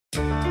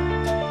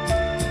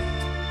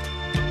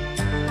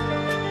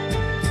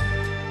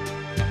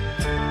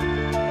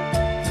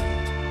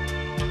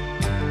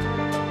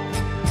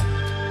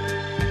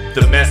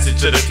The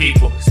message of the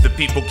people is the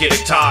people getting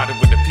tired, and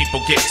when the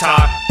people get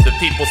tired, the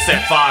people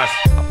set fires.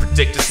 I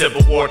predict a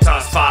civil war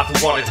times 5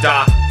 who wanna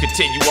die.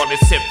 Continue on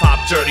this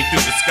hip-hop journey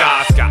through the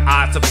skies. Got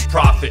eyes of a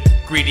prophet,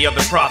 greedy of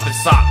the prophet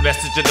sought.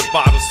 Message in the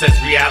Bible says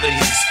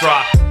reality's a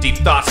strop. Deep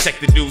thoughts, check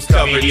the news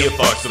coverage. Media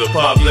fucks for the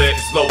public,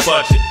 it's low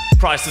budget.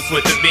 Prices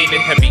with the meaning,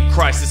 heavy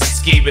crisis and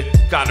scheming.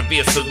 Gotta be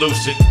a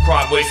solution,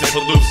 crime, waste, and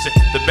pollution.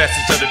 The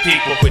message of the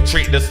people, quit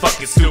treating us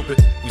fucking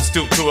stupid. We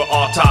stoop to an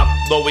all-time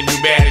low in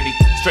humanity.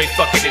 Straight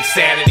fucking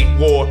insanity,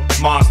 war,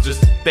 monsters,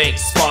 bank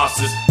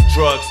sponsors,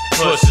 drugs,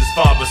 pushers,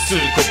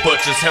 pharmaceutical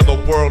butchers. Hello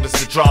world, it's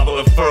the drama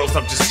unfurls,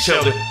 I'm just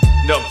chilling.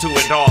 Numb to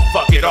it all,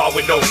 fuck it all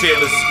with no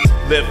feelings.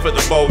 Live for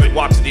the moment,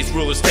 watching these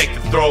rulers take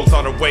the thrones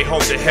on their way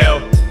home to hell.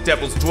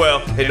 Devils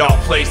dwell in all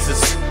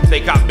places. They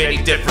got many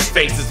different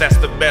faces, that's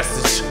the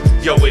message.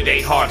 Yo, it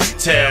ain't hard to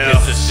tell.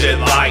 It's a shit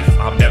life.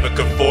 I'll never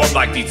conform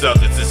like these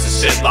others. It's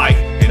a shit life,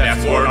 and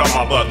that's word on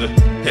my mother.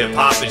 Hip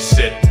hop is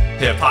shit.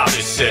 Hip hop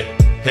is shit.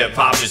 Hip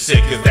hop is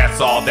shit, cause that's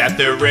all that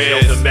there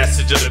is. You know the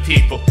message of the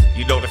people.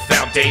 You know the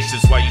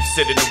foundations. While you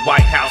sit in the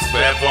White House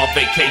forever on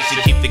vacation.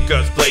 Keep the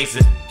guns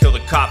blazing. Kill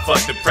the cop, fuck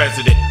the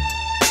president.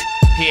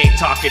 He ain't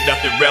talking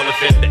nothing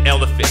relevant. The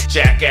elephant,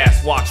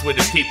 jackass. Watch when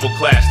the people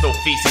clash. Throw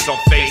feces on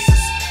faces.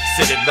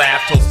 Sit and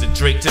laugh, toast and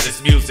drink to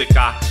this music.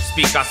 I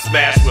speak, I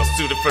smash, well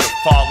suited for the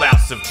fallout.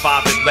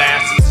 Survive and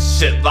last, it's a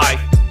shit life.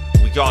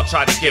 We all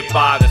try to get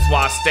by, that's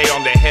why I stay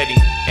on the heady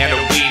and a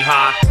weed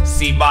high.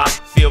 See my,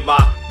 feel my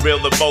real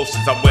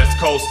emotions. I'm West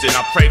Coastin',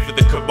 I pray for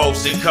the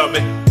commotion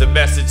coming. The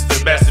message is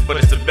the message, but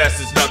it's a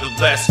message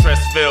nonetheless.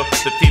 Stress filled,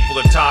 the people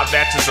are tired,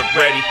 matches are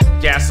ready.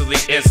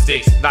 Gasoline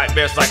instincts,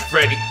 nightmares like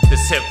Freddy.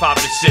 This hip hop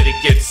and shit, it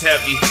gets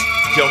heavy.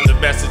 Yo, the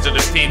message of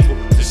the people,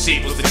 the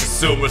sheeples, the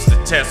consumers, the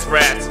test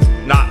rats.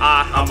 Not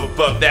I'm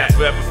above that.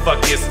 Forever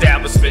fuck the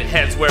establishment.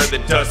 Heads wearing the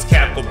dust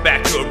cap. Go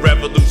back to a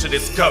revolution,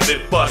 it's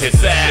coming, bust.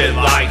 It's a shit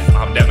life.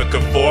 I'll never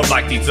conform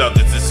like these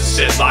others. It's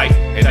a shit life,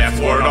 and that's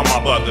word on my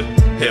mother.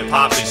 Hip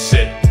hop is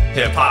shit.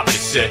 Hip hop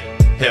is shit.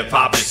 Hip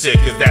hop is shit,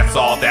 cause that's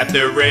all that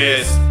there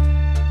is.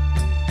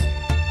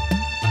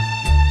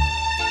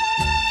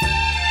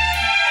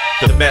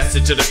 The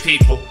message of the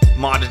people,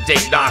 modern day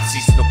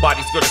Nazis.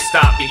 Nobody's gonna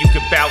stop me, you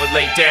can bow and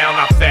lay down.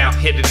 I found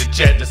hidden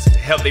agendas, the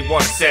hell they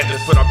wanna send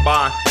us. Put our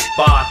mind,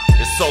 bond,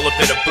 it's all up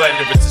in a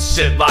blender. It's a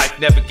shit life,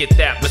 never get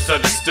that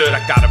misunderstood. I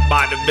got a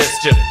mind of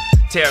mischief,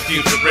 terror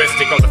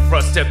futuristic. On the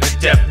front step to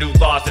death, new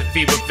laws and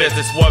fever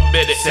visits. 1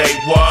 minute, say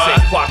what?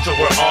 Say Cuattro,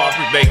 we're on,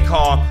 remain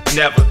calm,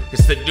 never.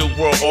 It's the new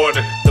world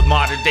order, the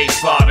modern day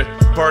slaughter.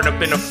 Burn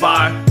up in the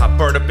fire, I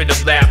burn up in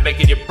the lab,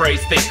 making your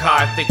brains think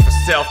high, think for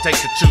self, take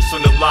the truth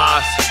from the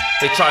lies.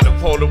 They try to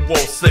pull the wool,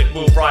 slick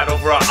move right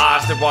over our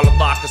eyes. They wanna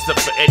lock us up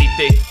for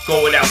anything,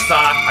 going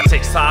outside. I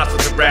take sides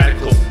with the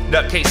radicals,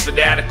 nutcase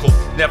fanatical.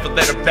 Never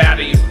let them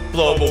batter you,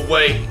 blow them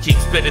away. Keep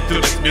spinning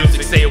through this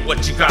music, saying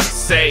what you gotta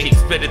say. Keep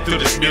spinning through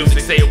this music,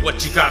 saying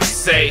what you gotta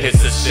say.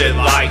 It's a shit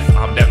life,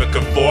 I'll never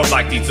conform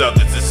like these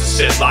others. It's a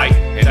shit life,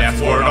 and that's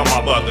word on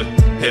my mother.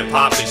 Hip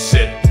hop is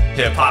shit,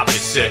 hip hop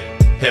is shit.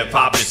 Hip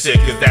hop is shit,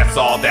 cause that's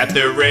all that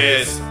there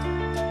is.